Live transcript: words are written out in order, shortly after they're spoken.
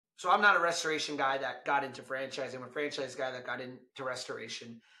So I'm not a restoration guy that got into franchising. I'm a franchise guy that got into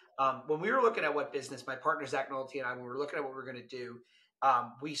restoration. When we were looking at what business, my partner Zach Nolte and I, when we were looking at what we were going to do,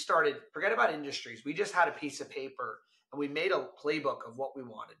 we started, forget about industries. We just had a piece of paper and we made a playbook of what we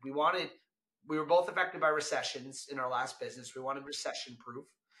wanted. We were both affected by recessions in our last business. We wanted recession-proof.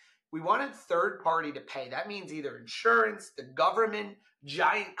 We wanted third party to pay. That means either insurance, the government,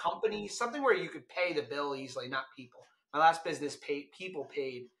 giant companies, something where you could pay the bill easily, not people. My last business people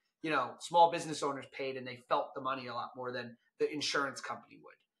paid, small business owners paid, and they felt the money a lot more than the insurance company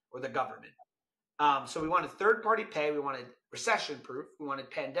would or the government. So we wanted third party pay. We wanted recession proof. We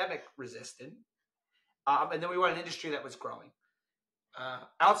wanted pandemic resistant. And then we wanted an industry that was growing.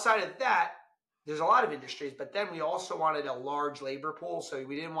 Outside of that, there's a lot of industries, but then we also wanted a large labor pool. So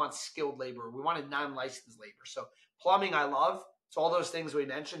we didn't want skilled labor. We wanted non-licensed labor. So plumbing, I love. It's all those things we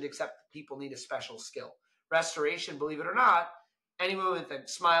mentioned, except people need a special skill. Restoration, believe it or not, anyone with a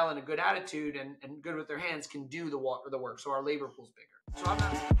smile and a good attitude and good with their hands can do the work. So our labor pool's bigger. So I'm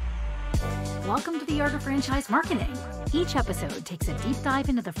not... Welcome to the Art of Franchise Marketing. Each episode takes a deep dive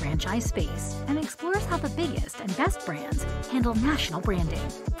into the franchise space and explores how the biggest and best brands handle national branding,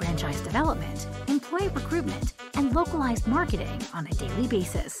 franchise development, employee recruitment, and localized marketing on a daily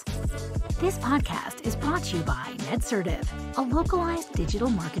basis. This podcast is brought to you by Netcertive, a localized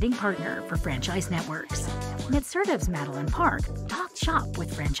digital marketing partner for franchise networks. Netcertive's Madeline Park talks shop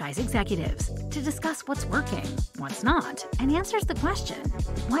with franchise executives to discuss what's working, what's not, and answers the question,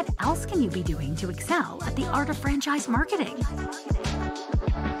 what else can you be doing to excel at the art of franchise marketing?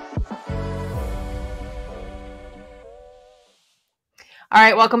 All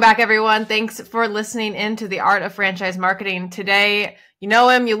right, welcome back, everyone. Thanks for listening in to the Art of Franchise Marketing. Today, you know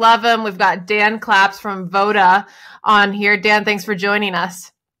him, you love him. We've got Dan Claps from Voda on here. Dan, thanks for joining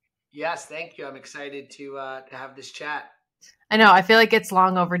us. Yes, thank you. I'm excited to have this chat. I know. I feel like it's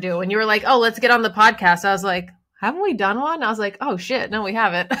long overdue. When you were like, oh, let's get on the podcast, I was like, haven't we done one? I was like, oh, shit. No, we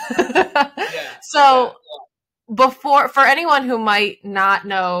haven't. For anyone who might not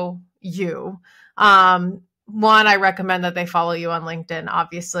know you, one, I recommend that they follow you on LinkedIn,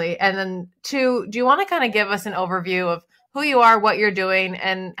 obviously. And then two, do you want to kind of give us an overview of who you are, what you're doing,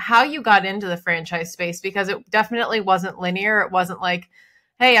 and how you got into the franchise space? Because it definitely wasn't linear. It wasn't like,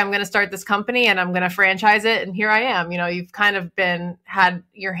 hey, I'm going to start this company and I'm going to franchise it, and here I am. You know, you've kind of had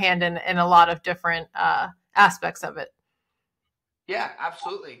your hand in a lot of different aspects of it. Yeah,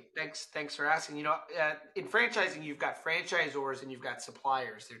 absolutely. Thanks for asking. In franchising, you've got franchisors and you've got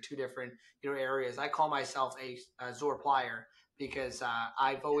suppliers. They're two different, areas. I call myself a Zorplier because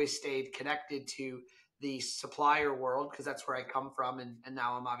I've always stayed connected to the supplier world because that's where I come from, and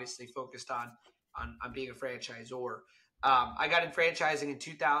now I'm obviously focused on being a franchisor. I got in franchising in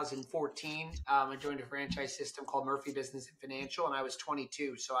 2014. I joined a franchise system called Murphy Business and Financial, and I was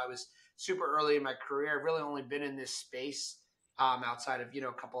 22. So I was super early in my career. I've really only been in this space outside of,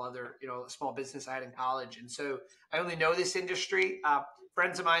 a couple other, small business I had in college. And so I only know this industry.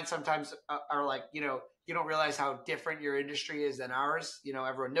 Friends of mine sometimes are like, you don't realize how different your industry is than ours.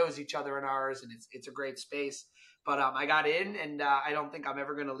 Everyone knows each other in ours, and it's a great space. But I got in, and I don't think I'm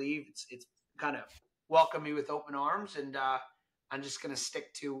ever going to leave. It's kind of welcome me with open arms, and I'm just going to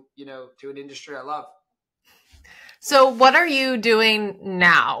stick to an industry I love. So what are you doing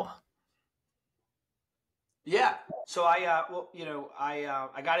now? Yeah. So I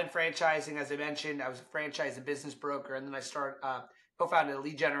got in franchising, as I mentioned. I was a franchise and business broker, and then I co-founded a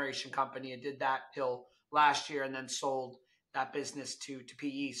lead generation company and did that till last year, and then sold that business to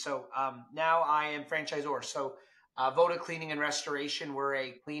PE. So now I am franchisor. So Voda Cleaning and Restoration, we're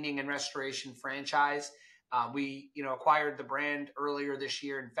a cleaning and restoration franchise. We acquired the brand earlier this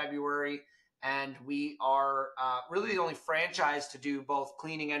year in February, and we are really the only franchise to do both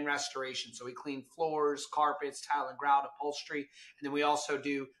cleaning and restoration. So we clean floors, carpets, tile and grout, upholstery, and then we also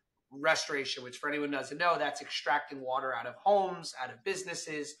do restoration, which for anyone who doesn't know, that's extracting water out of homes, out of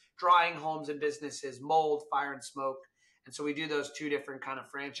businesses, drying homes and businesses, mold, fire and smoke. And so we do those two different kind of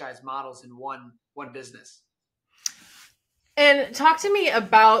franchise models in one business. And talk to me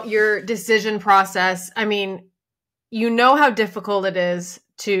about your decision process. I mean, you know how difficult it is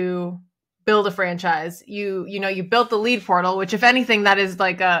to build a franchise. You built the lead portal, which if anything, that is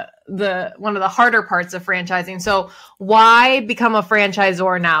like one of the harder parts of franchising. So why become a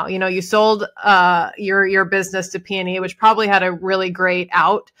franchisor now? You sold your business to P&E, which probably had a really great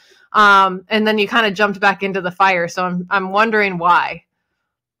out. And then you kind of jumped back into the fire. So I'm wondering why.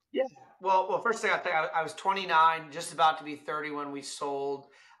 Yeah. Well, first thing I was 29, just about to be 30 when we sold.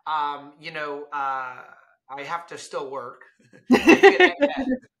 I have to still work.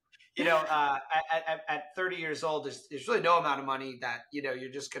 At 30 years old, there's really no amount of money that, you're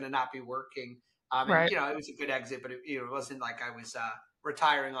just going to not be working. And, Right. it was a good exit, but it wasn't like I was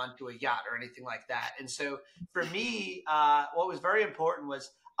retiring onto a yacht or anything like that. And so for me, what was very important was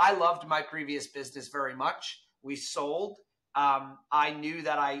I loved my previous business very much. We sold. I knew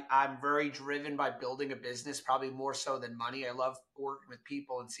that I'm very driven by building a business, probably more so than money. I love working with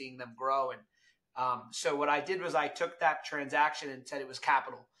people and seeing them grow. And so what I did was I took that transaction and said it was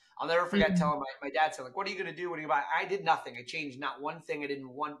capital. I'll never forget Mhm. telling my dad, said, like, what are you going to do? What are you buy? I did nothing. I changed not one thing. I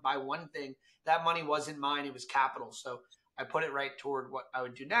didn't buy one thing. That money wasn't mine. It was capital. So I put it right toward what I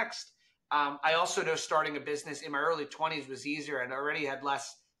would do next. I also know starting a business in my early 20s was easier, and I already had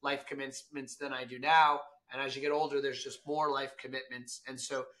less life commitments than I do now. And as you get older, there's just more life commitments. And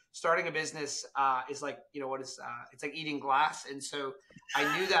so starting a business is like, it's like eating glass. And so I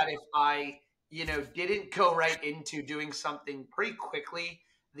knew that if I, didn't go right into doing something pretty quickly,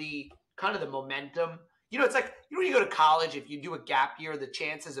 the kind of the momentum, it's like, when you go to college, if you do a gap year, the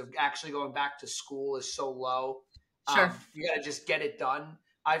chances of actually going back to school is so low. Sure. You got to just get it done.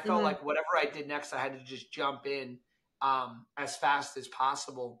 I felt Hmm. like whatever I did next, I had to just jump in as fast as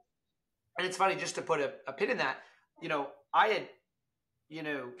possible. And it's funny, just to put a pin in that, I had,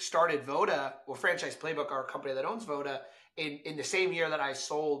 started Voda, or Franchise Playbook, our company that owns Voda, in the same year that I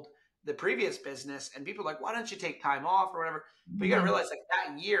sold the previous business. And people are like, why don't you take time off or whatever? But you got to Hmm. realize, like,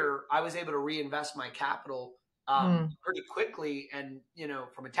 that year, I was able to reinvest my capital Mm. pretty quickly. And,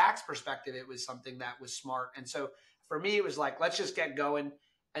 from a tax perspective, it was something that was smart. And so for me, it was like, let's just get going.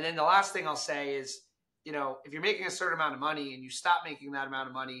 And then the last thing I'll say is, if you're making a certain amount of money and you stop making that amount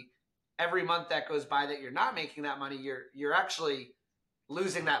of money, every month that goes by that you're not making that money, you're actually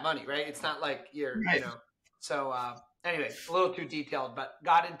losing that money, right? It's not like Right. So anyway, a little too detailed, but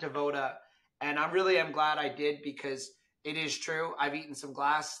got into Voda, and I'm glad I did, because it is true. I've eaten some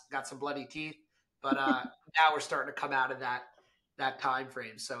glass, got some bloody teeth, but now we're starting to come out of that time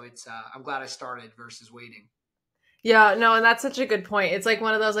frame. So it's I'm glad I started versus waiting. Yeah, no, and that's such a good point. It's like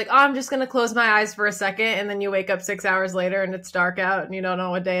one of those, like, oh, I'm just gonna close my eyes for a second, and then you wake up 6 hours later and it's dark out and you don't know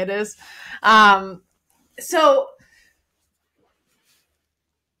what day it is. Um, so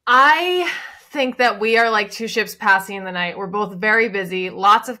I think that we are like two ships passing in the night. We're both very busy,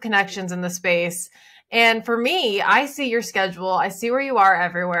 lots of connections in the space. And for me, I see your schedule, I see where you are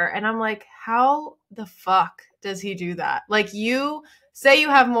everywhere, and I'm like, how the fuck does he do that? Like, you say you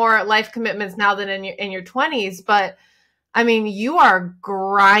have more life commitments now than in your 20s, but I mean, you are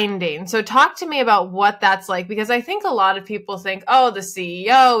grinding. So talk to me about what that's like, because I think a lot of people think, oh, the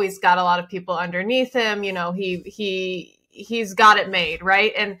CEO, he's got a lot of people underneath him, he's got it made,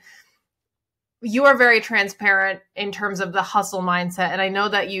 right? And you are very transparent in terms of the hustle mindset. And I know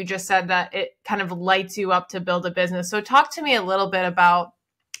that you just said that it kind of lights you up to build a business. So talk to me a little bit about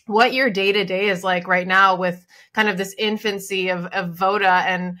what your day to day is like right now with kind of this infancy of Voda,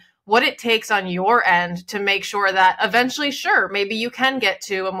 and what it takes on your end to make sure that eventually, sure, maybe you can get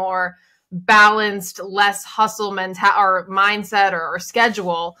to a more balanced, less hustle or mindset or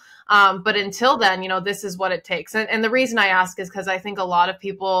schedule. But until then, this is what it takes. And the reason I ask is because I think a lot of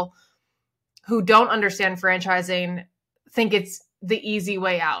people who don't understand franchising think it's the easy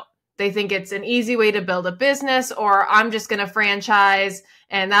way out. They think it's an easy way to build a business, or I'm just going to franchise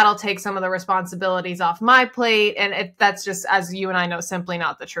and that'll take some of the responsibilities off my plate. And that's just, as you and I know, simply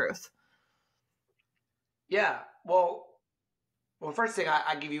not the truth. Yeah. Well, first thing,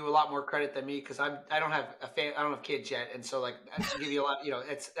 I give you a lot more credit than me, because I don't have I don't have kids yet, and so, like, I give you a lot.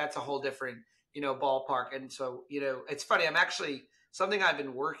 That's a whole different ballpark. And so, it's funny. I'm actually, something I've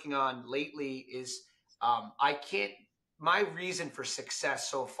been working on lately is I can't. My reason for success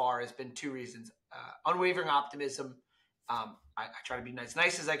so far has been two reasons: unwavering optimism. I try to be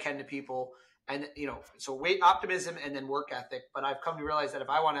nice as I can to people, and so optimism, and then work ethic. But I've come to realize that if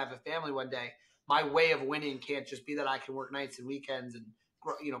I want to have a family one day, my way of winning can't just be that I can work nights and weekends and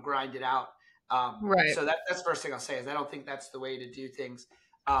grind it out. Right. So that's the first thing I'll say, is I don't think that's the way to do things.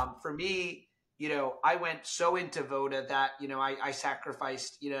 For me, I went so into Voda that I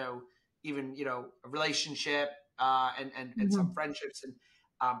sacrificed even a relationship and some Mhm. friendships, and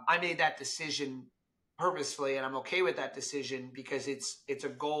I made that decision purposefully, and I'm okay with that decision, because it's a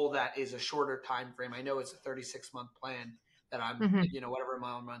goal that is a shorter time frame. I know it's a 36-month plan that I'm Mhm. whatever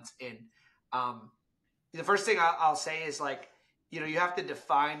amount of months in. um, the first thing I'll say is, like, you have to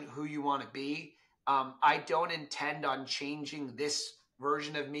define who you want to be. I don't intend on changing this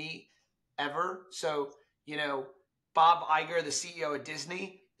version of me ever. So, Bob Iger, the CEO of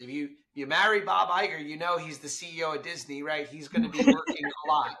Disney, if you marry Bob Iger, he's the CEO of Disney, right? He's going to be working a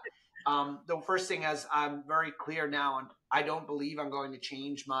lot. The first thing is, I'm very clear now, and I don't believe I'm going to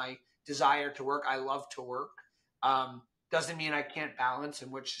change my desire to work. I love to work. Doesn't mean I can't balance,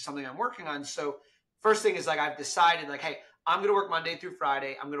 and which is something I'm working on. So first thing is like, I've decided like, hey, I'm going to work Monday through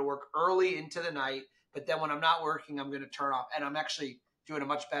Friday. I'm going to work early into the night, but then when I'm not working, I'm going to turn off, and I'm actually doing a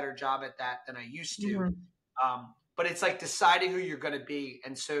much better job at that than I used to. But it's like deciding who you're going to be.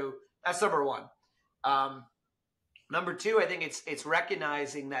 And so that's number one. Number two, I think it's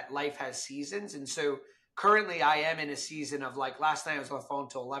recognizing that life has seasons. And so currently I am in a season of like, last night I was on the phone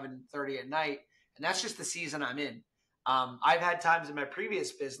till 11:30 at night, and that's just the season I'm in. I've had times in my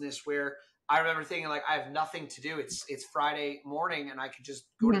previous business where I remember thinking like, I have nothing to do. It's Friday morning and I could just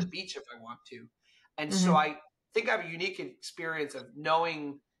go to the beach if I want to. And so I think I have a unique experience of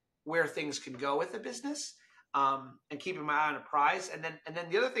knowing where things can go with the business, and keeping my eye on a prize. And then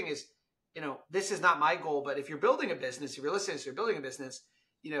the other thing is, this is not my goal, but if you're building a business, if you're listening to, you're building a business,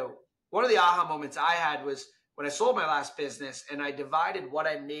 one of the aha moments I had was when I sold my last business and I divided what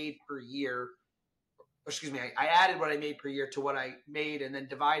I made per year. Excuse me, I added what I made per year to what I made and then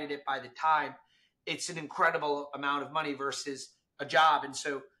divided it by the time. It's an incredible amount of money versus a job. And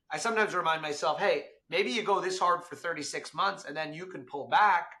so I sometimes remind myself, hey, maybe you go this hard for 36 months and then you can pull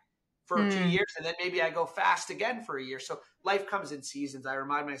back for 2 years, and then maybe I go fast again for a year. So life comes in seasons. I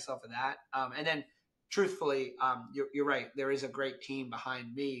remind myself of that. And then truthfully, you're right. There is a great team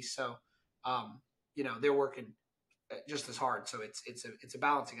behind me. So, they're working just as hard. So it's a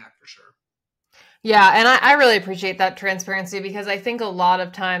balancing act for sure. Yeah. And I really appreciate that transparency, because I think a lot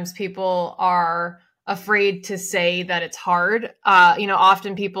of times people are afraid to say that it's hard.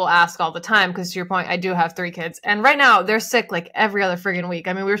 Often people ask all the time, because to your point, I do have 3 kids, and right now they're sick like every other friggin' week.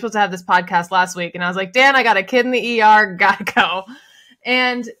 I mean, we were supposed to have this podcast last week and I was like, Dan, I got a kid in the ER, gotta go.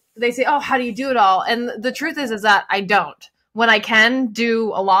 And they say, oh, how do you do it all? And the truth is that I don't. When I can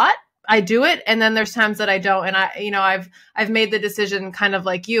do a lot, I do it. And then there's times that I don't. And I've made the decision kind of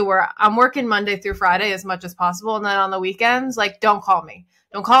like you, where I'm working Monday through Friday as much as possible. And then on the weekends, like, don't call me.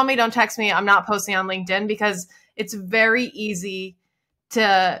 Don't call me. Don't text me. I'm not posting on LinkedIn, because it's very easy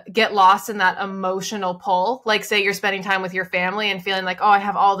to get lost in that emotional pull. Like, say you're spending time with your family and feeling like, oh, I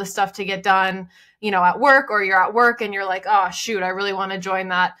have all this stuff to get done, at work, or you're at work and you're like, oh, shoot, I really want to join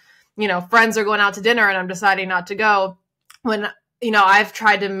that. Friends are going out to dinner and I'm deciding not to go. When, I've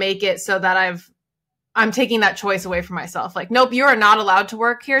tried to make it so that I'm taking that choice away from myself. Like, nope, you are not allowed to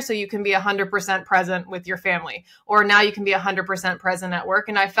work here. So you can be 100% present with your family, or now you can be 100% present at work.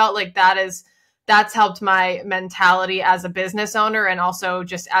 And I felt like that's helped my mentality as a business owner, and also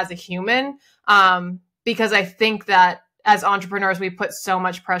just as a human. Because I think that as entrepreneurs, we put so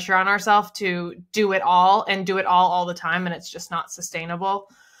much pressure on ourselves to do it all all the time. And it's just not sustainable.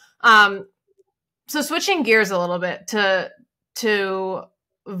 So switching gears a little bit to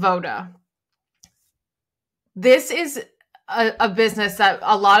Voda. This is a business that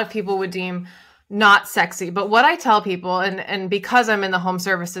a lot of people would deem not sexy. But what I tell people, and because I'm in the home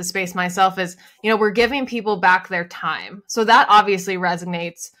services space myself, is, we're giving people back their time. So that obviously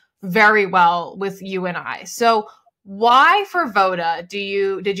resonates very well with you and I. So why for Voda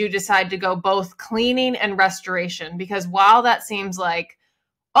did you decide to go both cleaning and restoration? Because while that seems like,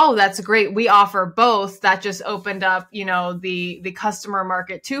 oh, that's great, we offer both, that just opened up, the customer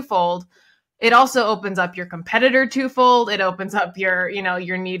market twofold. It also opens up your competitor twofold. It opens up your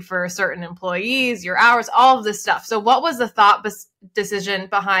need for certain employees, your hours, all of this stuff. So what was the thought decision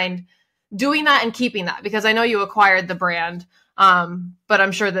behind doing that and keeping that? Because I know you acquired the brand, but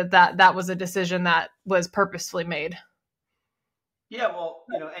I'm sure that was a decision that was purposefully made. Yeah, well,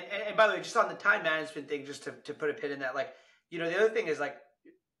 and by the way, just on the time management thing, just to put a pin in that, like, the other thing is like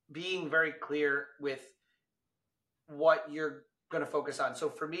being very clear with what you're going to focus on. So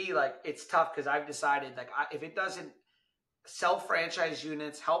for me, like, it's tough because I've decided, like, if it doesn't sell franchise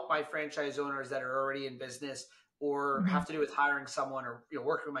units, help my franchise owners that are already in business, or have to do with hiring someone, or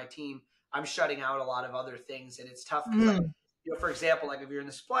working with my team, I'm shutting out a lot of other things. And it's tough because, like, for example, like if you're in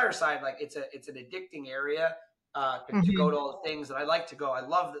the supplier side, like it's an addicting area to go to all the things that I like to go. I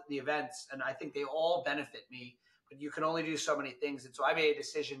love the events, and I think they all benefit me, but you can only do so many things. And so I made a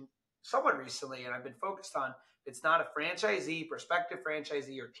decision somewhat recently, and I've been focused on, it's not a franchisee, prospective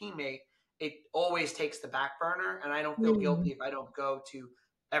franchisee, or teammate. It always takes the back burner, and I don't feel guilty if I don't go to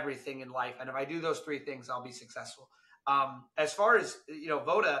everything in life. And if I do those 3 things, I'll be successful. As far as,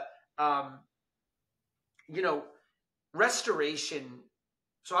 Voda, restoration.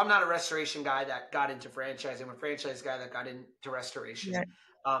 So I'm not a restoration guy that got into franchising. I'm a franchise guy that got into restoration.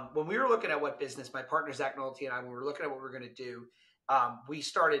 Right. When we were looking at what business, my partner, Zach Nolte, and I, when we were looking at what we were going to do, we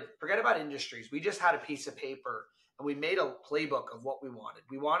started, forget about industries. We just had a piece of paper and we made a playbook of what we wanted.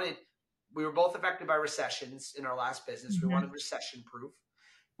 We were both affected by recessions in our last business. We wanted recession-proof.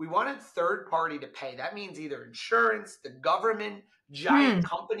 we wanted third party to pay. That means either insurance, the government, giant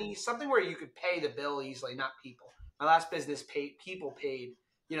companies, something where you could pay the bill easily, not people. My last business people paid,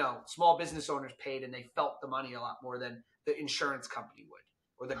 small business owners paid, and they felt the money a lot more than the insurance company would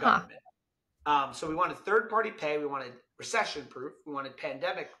or the government. So we wanted third party pay. We wanted recession-proof. We wanted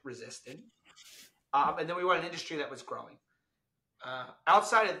pandemic resistant. And then we wanted an industry that was growing.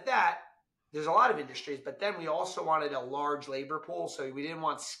 Outside of that, there's a lot of industries, but then we also wanted a large labor pool. So we didn't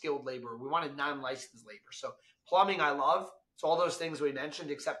want skilled labor. We wanted non-licensed labor. So plumbing, I love. It's all those things we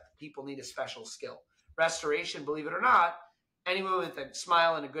mentioned, except people need a special skill. Restoration, believe it or not, anyone with a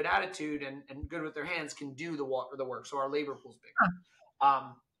smile and a good attitude and good with their hands can do the work. So our labor pool's bigger.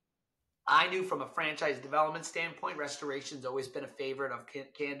 I knew from a franchise development standpoint, restoration's always been a favorite of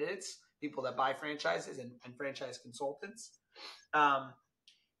candidates, people that buy franchises and franchise consultants.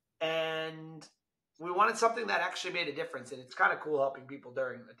 And we wanted something that actually made a difference. And it's kind of cool helping people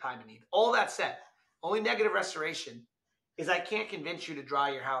during a time of need. All that said, only negative restoration is I can't convince you to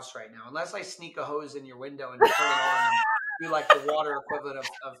dry your house right now. Unless I sneak a hose in your window and turn it on and do like the water equivalent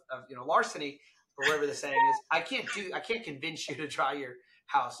of larceny or whatever the saying is. I can't convince you to dry your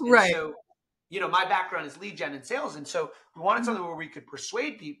house. And right. So, my background is lead gen and sales. And so we wanted something where we could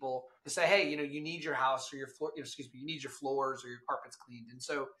persuade people to say, hey, you need your house or your floor, you need your floors or your carpets cleaned. And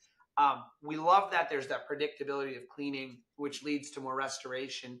so we love that there's that predictability of cleaning, which leads to more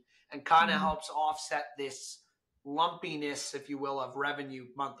restoration and kind of helps offset this lumpiness, if you will, of revenue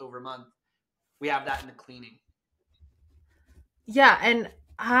month over month. We have that in the cleaning. Yeah. And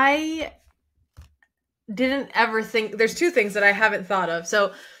I didn't ever think, there's two things that I haven't thought of.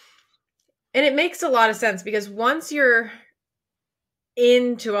 So, and it makes a lot of sense because once you're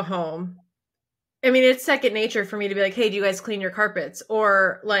into a home, I mean, it's second nature for me to be like, hey, do you guys clean your carpets?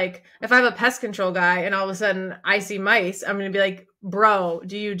 Or like, if I have a pest control guy and all of a sudden I see mice, I'm going to be like, bro,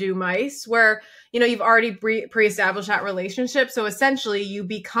 do you do mice? Where, you've already pre-established that relationship. So essentially you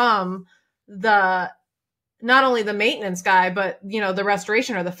become not only the maintenance guy, but, the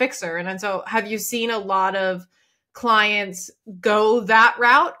restoration or the fixer. And so have you seen a lot of clients go that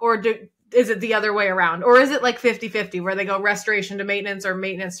route, or is it the other way around? Or is it like 50-50 where they go restoration to maintenance or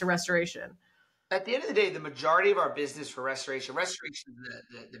maintenance to restoration? At the end of the day, the majority of our business for restoration is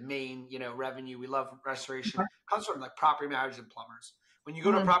the main, revenue. We love restoration. Comes from like property managers and plumbers. When you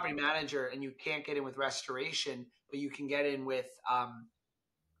go to a property manager and you can't get in with restoration, but you can get in with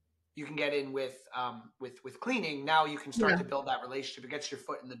with cleaning. Now you can start to build that relationship. It gets your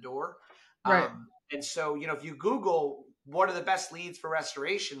foot in the door. Right. And so, if you Google what are the best leads for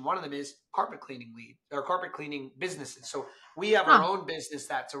restoration, one of them is carpet cleaning lead or carpet cleaning businesses. So we have our own business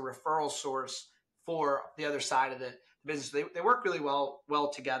that's a referral source for the other side of the business. They work really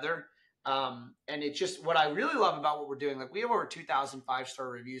well together. And it's just what I really love about what we're doing. Like we have over 2,000 5-star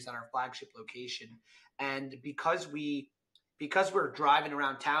reviews at our flagship location. And because we're driving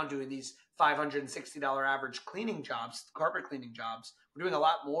around town doing these $560 average cleaning jobs, carpet cleaning jobs, we're doing a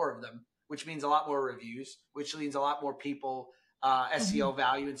lot more of them, which means a lot more reviews, which means a lot more people, SEO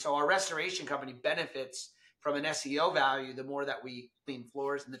value. And so our restoration company benefits from an SEO value the more that we clean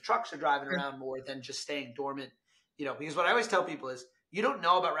floors, and the trucks are driving around more than just staying dormant. Because what I always tell people is you don't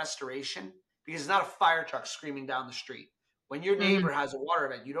know about restoration because it's not a fire truck screaming down the street. When your neighbor has a water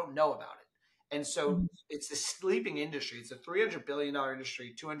event, you don't know about it. And so it's a sleeping industry. It's a $300 billion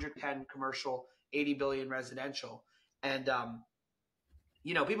industry, 210 commercial, 80 billion residential. And,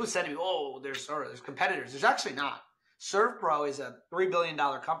 people said to me, oh, there's competitors. There's actually not. ServPro is a $3 billion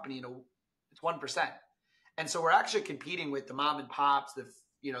company. It's 1%. And so we're actually competing with the mom and pops, that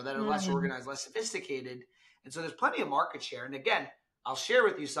are less organized, less sophisticated. And so there's plenty of market share. And again, I'll share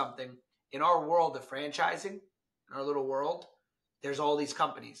with you something. In our world of franchising, in our little world, there's all these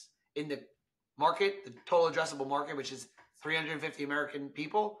companies. In the market, the total addressable market, which is 350 American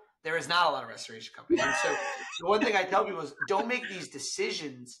people, there is not a lot of restoration companies. And so the one thing I tell people is don't make these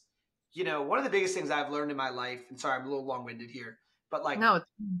decisions. One of the biggest things I've learned in my life, and sorry, I'm a little long-winded here, but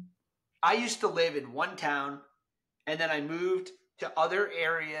I used to live in one town and then I moved to other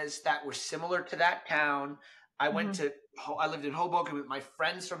areas that were similar to that town. I lived in Hoboken with my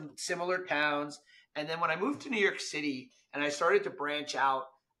friends from similar towns. And then when I moved to New York City and I started to branch out,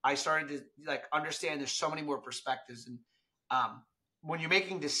 I started to understand there's so many more perspectives. And when you're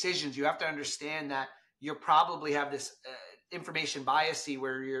making decisions, you have to understand that you probably have this information bias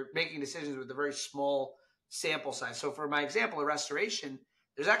where you're making decisions with a very small sample size. So for my example of restoration,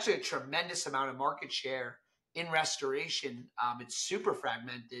 there's actually a tremendous amount of market share in restoration. It's super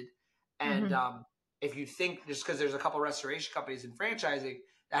fragmented. And if you think just because there's a couple of restoration companies in franchising,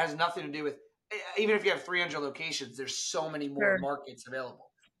 that has nothing to do with, even if you have 300 locations, there's so many more markets available.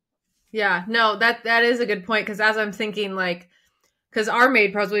 Yeah, no, that is a good point. Because as I'm thinking, like, because our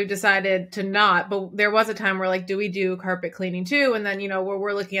maid pros, we've decided to not, but there was a time where like, do we do carpet cleaning too? And then, where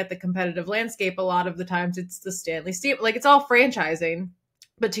we're looking at the competitive landscape, a lot of the times it's the Stanley Steel, like it's all franchising.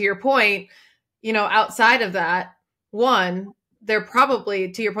 But to your point, outside of that, one, there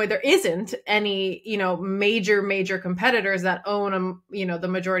probably, to your point, there isn't any, major competitors that own, the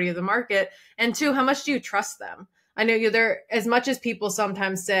majority of the market. And two, how much do you trust them? I know there, as much as people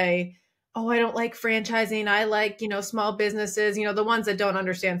sometimes say, oh, I don't like franchising. I like, small businesses, the ones that don't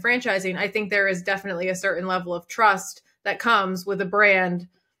understand franchising. I think there is definitely a certain level of trust that comes with a brand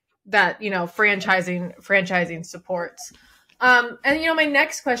that, franchising supports. And, my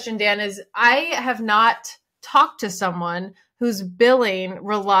next question, Dan, is I have not talked to someone whose billing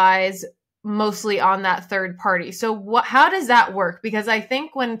relies mostly on that third party. So how does that work? Because I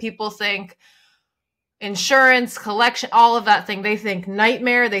think when people think insurance, collection, all of that thing, they think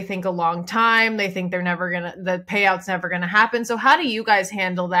nightmare, they think a long time, they think the payout's never going to happen. So how do you guys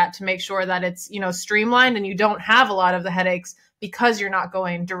handle that to make sure that it's, streamlined and you don't have a lot of the headaches because you're not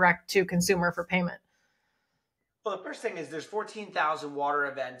going direct to consumer for payment? Well, the first thing is there's 14,000 water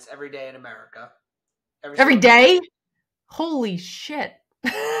events every day in America. Every day? Holy shit.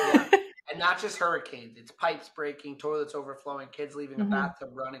 Yeah. And not just hurricanes. It's pipes breaking, toilets overflowing, kids leaving a bathtub,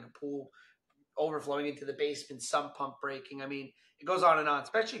 running a pool, overflowing into the basement, sump pump breaking. I mean, it goes on and on,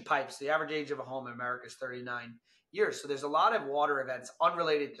 especially pipes. The average age of a home in America is 39 years. So there's a lot of water events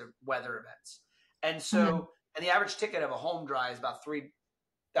unrelated to weather events. And so, and the average ticket of a home dry is about $3,000.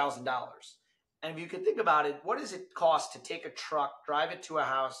 And if you can think about it, what does it cost to take a truck, drive it to a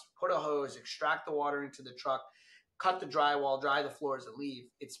house, put a hose, extract the water into the truck, cut the drywall, dry the floors, and leave?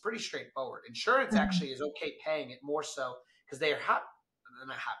 It's pretty straightforward. Insurance actually is okay paying it more so because they are happy. They're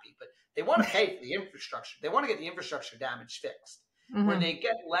not happy, but they want to pay for the infrastructure. They want to get the infrastructure damage fixed. Where they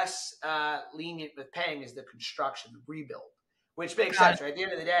get less lenient with paying is the construction, the rebuild, which makes sense. Right? At the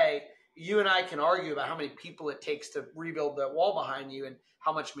end of the day, you and I can argue about how many people it takes to rebuild the wall behind you and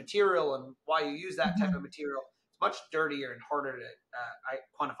how much material and why you use that type of material. It's much dirtier and harder to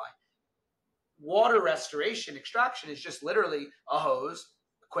quantify. Water restoration, extraction is just literally a hose,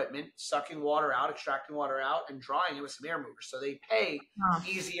 equipment, sucking water out, extracting water out, and drying it with some air movers. So they pay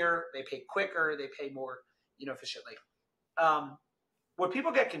easier, they pay quicker, they pay more, efficiently. What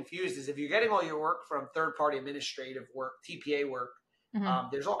people get confused is if you're getting all your work from third-party administrative work, TPA work,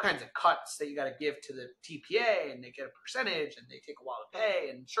 there's all kinds of cuts that you got to give to the TPA, and they get a percentage, and they take a while to pay,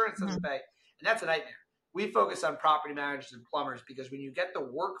 and insurance doesn't pay, and that's a nightmare. We focus on property managers and plumbers because when you get the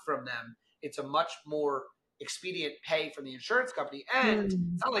work from them, it's a much more expedient pay from the insurance company. And it's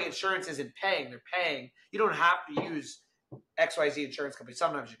not like insurance isn't paying. They're paying. You don't have to use XYZ insurance company.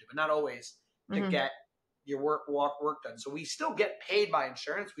 Sometimes you do, but not always to get your work done. So we still get paid by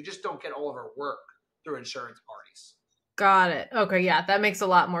insurance. We just don't get all of our work through insurance parties. Got it. Okay. Yeah. That makes a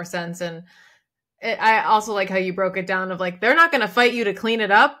lot more sense. And I also like how you broke it down of like, they're not going to fight you to clean it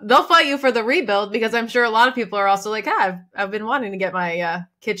up. They'll fight you for the rebuild because I'm sure a lot of people are also like, I've been wanting to get my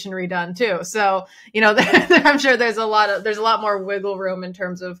kitchen redone too. So, I'm sure there's a lot more wiggle room in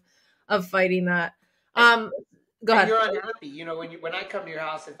terms of fighting that. Go ahead. You're unhappy. When I come to your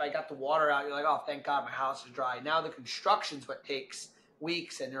house, if I got the water out, you're like, oh, thank God my house is dry. Now the construction's what takes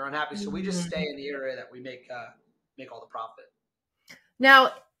weeks and you're unhappy. So we just stay in the area that we make all the profit.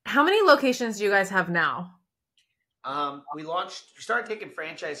 Now, how many locations do you guys have now? We started taking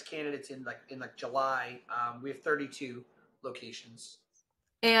franchise candidates in July. We have 32 locations.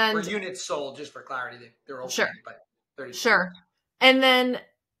 And or units sold, just for clarity. They're open, but 32. Sure. And then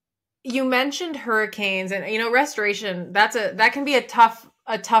you mentioned hurricanes and, restoration. That can be a tough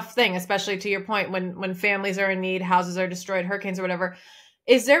thing, especially to your point when families are in need, houses are destroyed, hurricanes or whatever.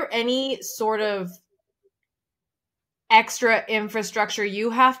 Is there any sort of extra infrastructure you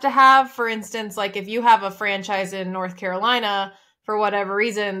have to have? For instance, like if you have a franchise in North Carolina, for whatever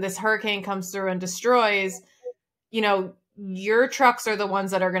reason, this hurricane comes through and destroys, your trucks are the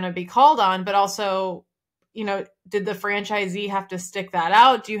ones that are going to be called on, but also, did the franchisee have to stick that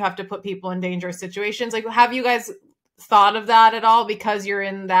out? Do you have to put people in dangerous situations? Like, have you guys thought of that at all because you're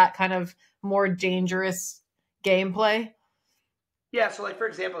in that kind of more dangerous gameplay? Yeah. So for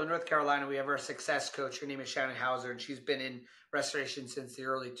example, in North Carolina, we have our success coach. Her name is Shannon Hauser, and she's been in restoration since the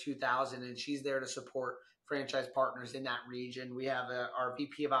early 2000s, and she's there to support franchise partners in that region. We have our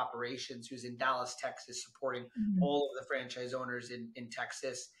VP of operations who's in Dallas, Texas, supporting all of the franchise owners in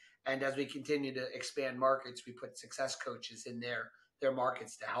Texas. And as we continue to expand markets, we put success coaches in their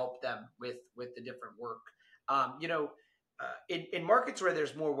markets to help them with the different work. In markets where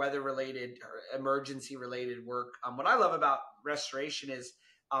there's more weather-related or emergency-related work, what I love about restoration is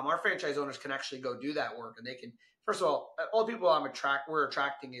our franchise owners can actually go do that work, and they can. First of all the people we're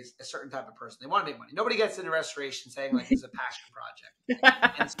attracting is a certain type of person. They want to make money. Nobody gets into restoration saying like it's a passion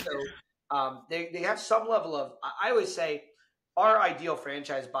project, and so they have some level of. I always say our ideal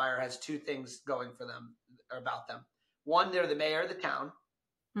franchise buyer has two things going for them or about them. One, they're the mayor of the town.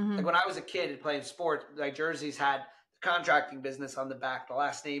 Mm-hmm. Like when I was a kid and playing sports, like jerseys had the contracting business on the back, the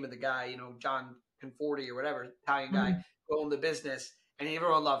last name of the guy, John Conforti or whatever, Italian guy who owned the business, and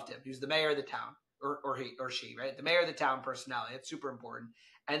everyone loved him. He was the mayor of the town, or he or she, right? The mayor of the town personality. That's super important.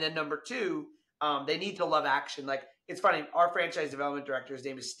 And then number two, they need to love action. Like it's funny, our franchise development director, his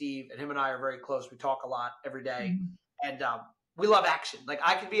name is Steve, and him and I are very close. We talk a lot every day, and we love action. Like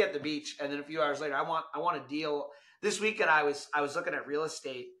I could be at the beach, and then a few hours later, I want a deal. This weekend, I was looking at real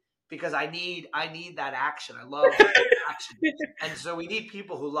estate because I need that action. I love action, and so we need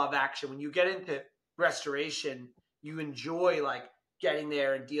people who love action. When you get into restoration, you enjoy like getting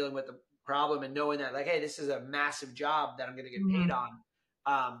there and dealing with the problem and knowing that like, hey, this is a massive job that I'm going to get paid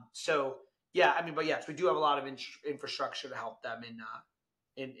on. So yeah, I mean, but yes, we do have a lot of infrastructure to help them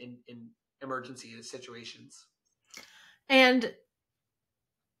in emergency situations. And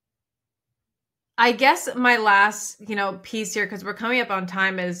I guess my last, piece here, because we're coming up on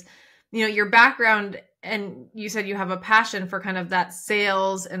time, is, your background, and you said you have a passion for kind of that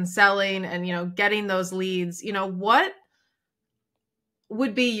sales and selling and, getting those leads. What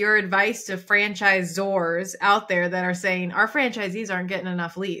would be your advice to franchisors out there that are saying our franchisees aren't getting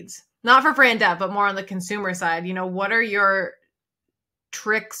enough leads? Not for FranDev, but more on the consumer side. What are your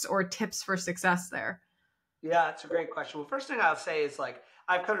tricks or tips for success there? Yeah, that's a great question. Well, first thing I'll say is like,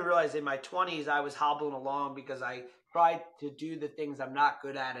 I've come to realize in my 20s, I was hobbling along because I tried to do the things I'm not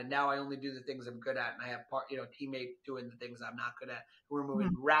good at. And now I only do the things I'm good at. And I have teammates doing the things I'm not good at. We're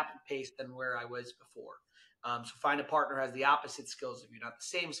moving rapid pace than where I was before. So find a partner who has the opposite skills of you, not the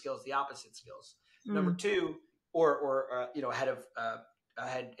same skills, the opposite skills. Number two, or a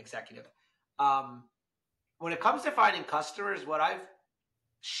head executive. When it comes to finding customers, what I've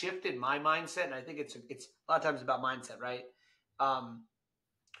shifted my mindset, and I think it's a lot of times about mindset, right?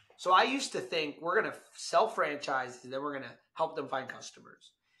 So I used to think we're going to sell franchises and then we're going to help them find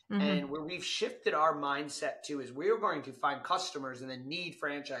customers. And where we've shifted our mindset to is we're going to find customers and then need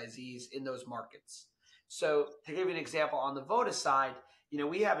franchisees in those markets. So to give you an example, on the Voda side,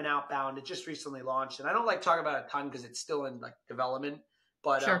 we have an outbound. It just recently launched, and I don't like talking about it a ton because it's still in like development,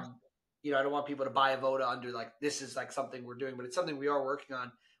 but sure. I don't want people to buy a Voda under like, this is like something we're doing, but it's something we are working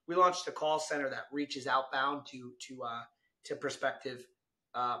on. We launched a call center that reaches outbound to prospective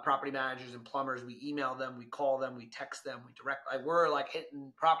property managers and plumbers. We email them, we call them, we text them, we direct. Like we're like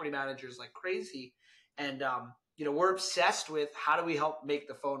hitting property managers like crazy, and we're obsessed with how do we help make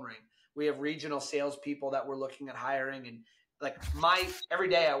the phone ring. We have regional salespeople that we're looking at hiring, and like every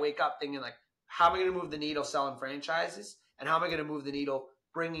day I wake up thinking like, how am I going to move the needle selling franchises, and how am I going to move the needle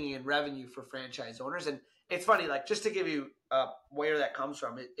bringing in revenue for franchise owners? And it's funny, like just to give you where that comes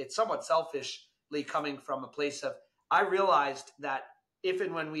from, it's somewhat selfishly coming from a place of I realized that if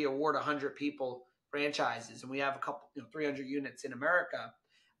and when we award 100 people franchises and we have a couple, 300 units in America,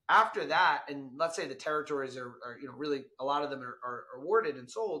 after that, and let's say the territories are really a lot of them are awarded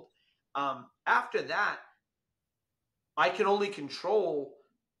and sold. After that, I can only control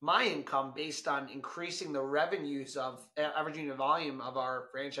my income based on increasing the revenues of averaging the volume of our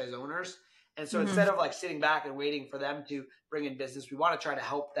franchise owners. And so instead of like sitting back and waiting for them to bring in business, we want to try to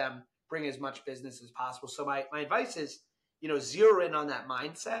help them bring as much business as possible. So my advice is, zero in on that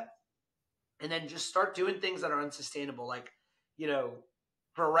mindset and then just start doing things that are unsustainable. Like,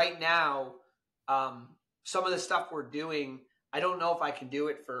 for right now, some of the stuff we're doing, I don't know if I can do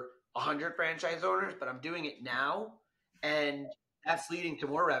it for 100 franchise owners, but I'm doing it now. And that's leading to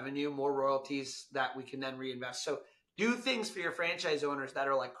more revenue, more royalties that we can then reinvest. So do things for your franchise owners that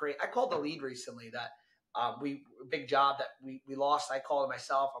are like great. I called a lead recently that big job that we lost. I called it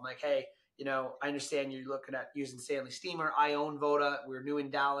myself. I'm like, hey, I understand you're looking at using Stanley Steamer. I own Voda. We're new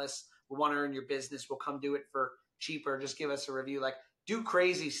in Dallas. We want to earn your business. We'll come do it for cheaper. Just give us a review. Like do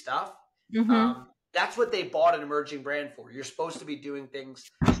crazy stuff. That's what they bought an emerging brand for. You're supposed to be doing things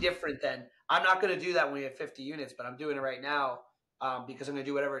different than I'm not going to do that when we have 50 units, but I'm doing it right now because I'm going to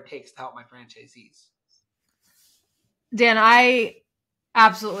do whatever it takes to help my franchisees. Dan, I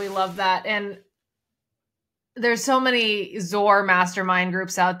absolutely love that. And there's so many Zor mastermind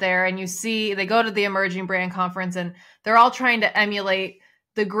groups out there, and you see they go to the emerging brand conference and they're all trying to emulate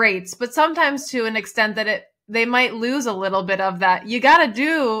the greats, but sometimes to an extent that they might lose a little bit of that. You got to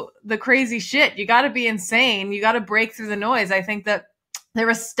do the crazy shit. You got to be insane. You got to break through the noise. I think that there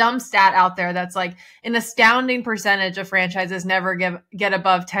was some stat out there that's like an astounding percentage of franchises never get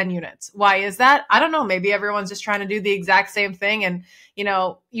above 10 units. Why is that? I don't know. Maybe everyone's just trying to do the exact same thing. And,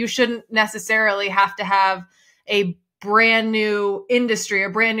 you shouldn't necessarily have to have a brand new industry, a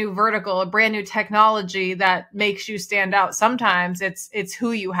brand new vertical, a brand new technology that makes you stand out. Sometimes it's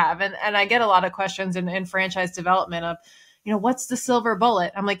who you have. And I get a lot of questions in franchise development of, what's the silver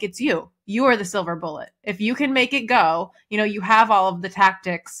bullet? I'm like, it's you. You are the silver bullet. If you can make it go, you have all of the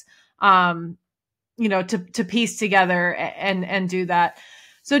tactics, to piece together and do that.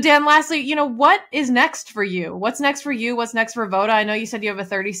 So Dan, lastly, what is next for you? What's next for you? What's next for Voda? I know you said you have a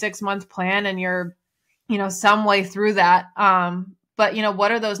 36-month plan and you're, some way through that. But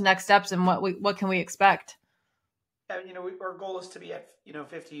what are those next steps and what can we expect? Yeah, our goal is to be at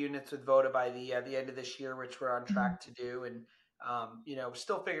 50 units with Voda by the end of this year, which we're on track to do, and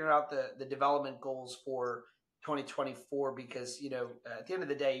still figuring out the development goals for 2024 because at the end of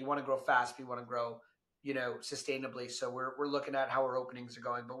the day, you want to grow fast, but you want to grow sustainably. So we're looking at how our openings are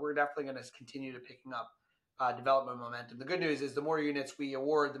going, but we're definitely going to continue to picking up development momentum. The good news is the more units we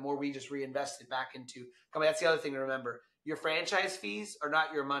award, the more we just reinvest it back into company. That's the other thing to remember. Your franchise fees are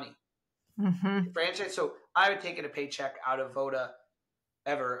not your money. Mm-hmm. Franchise. So I haven't taken a paycheck out of Voda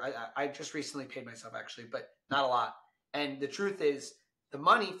ever. I just recently paid myself actually, but not a lot. And the truth is the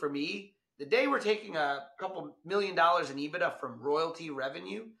money for me, the day we're taking a couple $1 million in EBITDA from royalty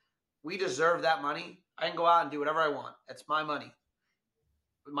revenue, we deserve that money. I can go out and do whatever I want. That's my money,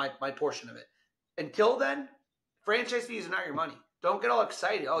 my portion of it. Until then, franchise fees are not your money. Don't get all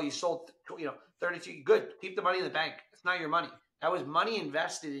excited. Oh, you sold 32. Good. Keep the money in the bank. It's not your money. That was money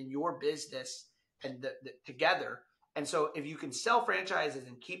invested in your business and together. And so if you can sell franchises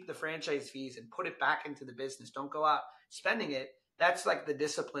and keep the franchise fees and put it back into the business, don't go out spending it. That's like the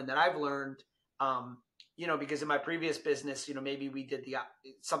discipline that I've learned, because in my previous business, maybe we did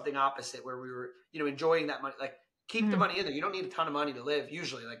something opposite where we were, enjoying that money. Like keep the money in there. You don't need a ton of money to live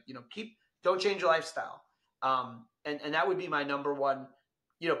usually. Like, don't change your lifestyle. And that would be my number one,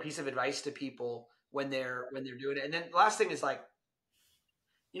 piece of advice to people when they're doing it. And then the last thing is like,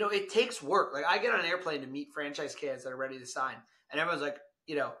 it takes work. Like I get on an airplane to meet franchise kids that are ready to sign and everyone's like,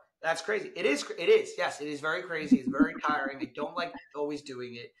 that's crazy. It is. Yes, it is very crazy. It's very tiring. I don't like always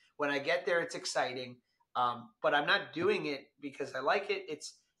doing it. When I get there, it's exciting. But I'm not doing it because I like it.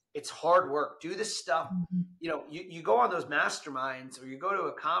 It's hard work. Do this stuff. You go on those masterminds or you go to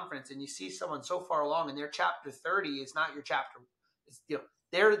a conference and you see someone so far along and their chapter 30 is not your chapter. It's,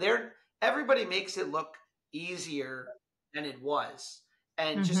 they're everybody makes it look easier than it was.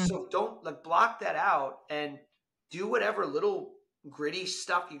 And just so don't block that out and do whatever little gritty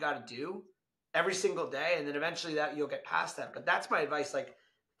stuff you got to do every single day. And then eventually that you'll get past that. But that's my advice. Like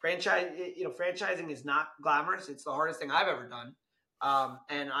franchising is not glamorous. It's the hardest thing I've ever done.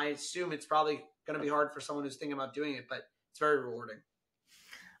 And I assume it's probably going to be hard for someone who's thinking about doing it, but it's very rewarding.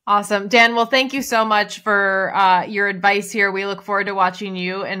 Awesome. Dan, well, thank you so much for your advice here. We look forward to watching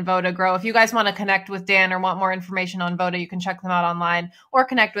you and Voda grow. If you guys want to connect with Dan or want more information on Voda, you can check them out online or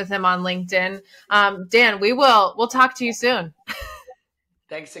connect with him on LinkedIn. Dan, we'll talk to you soon.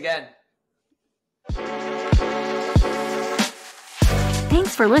 Thanks again.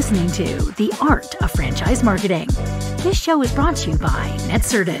 Thanks for listening to The Art of Franchise Marketing. This show is brought to you by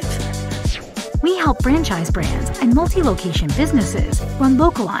NetCertive. We help franchise brands and multi-location businesses run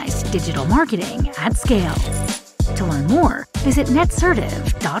localized digital marketing at scale. To learn more, visit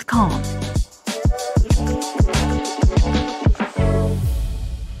netcertive.com.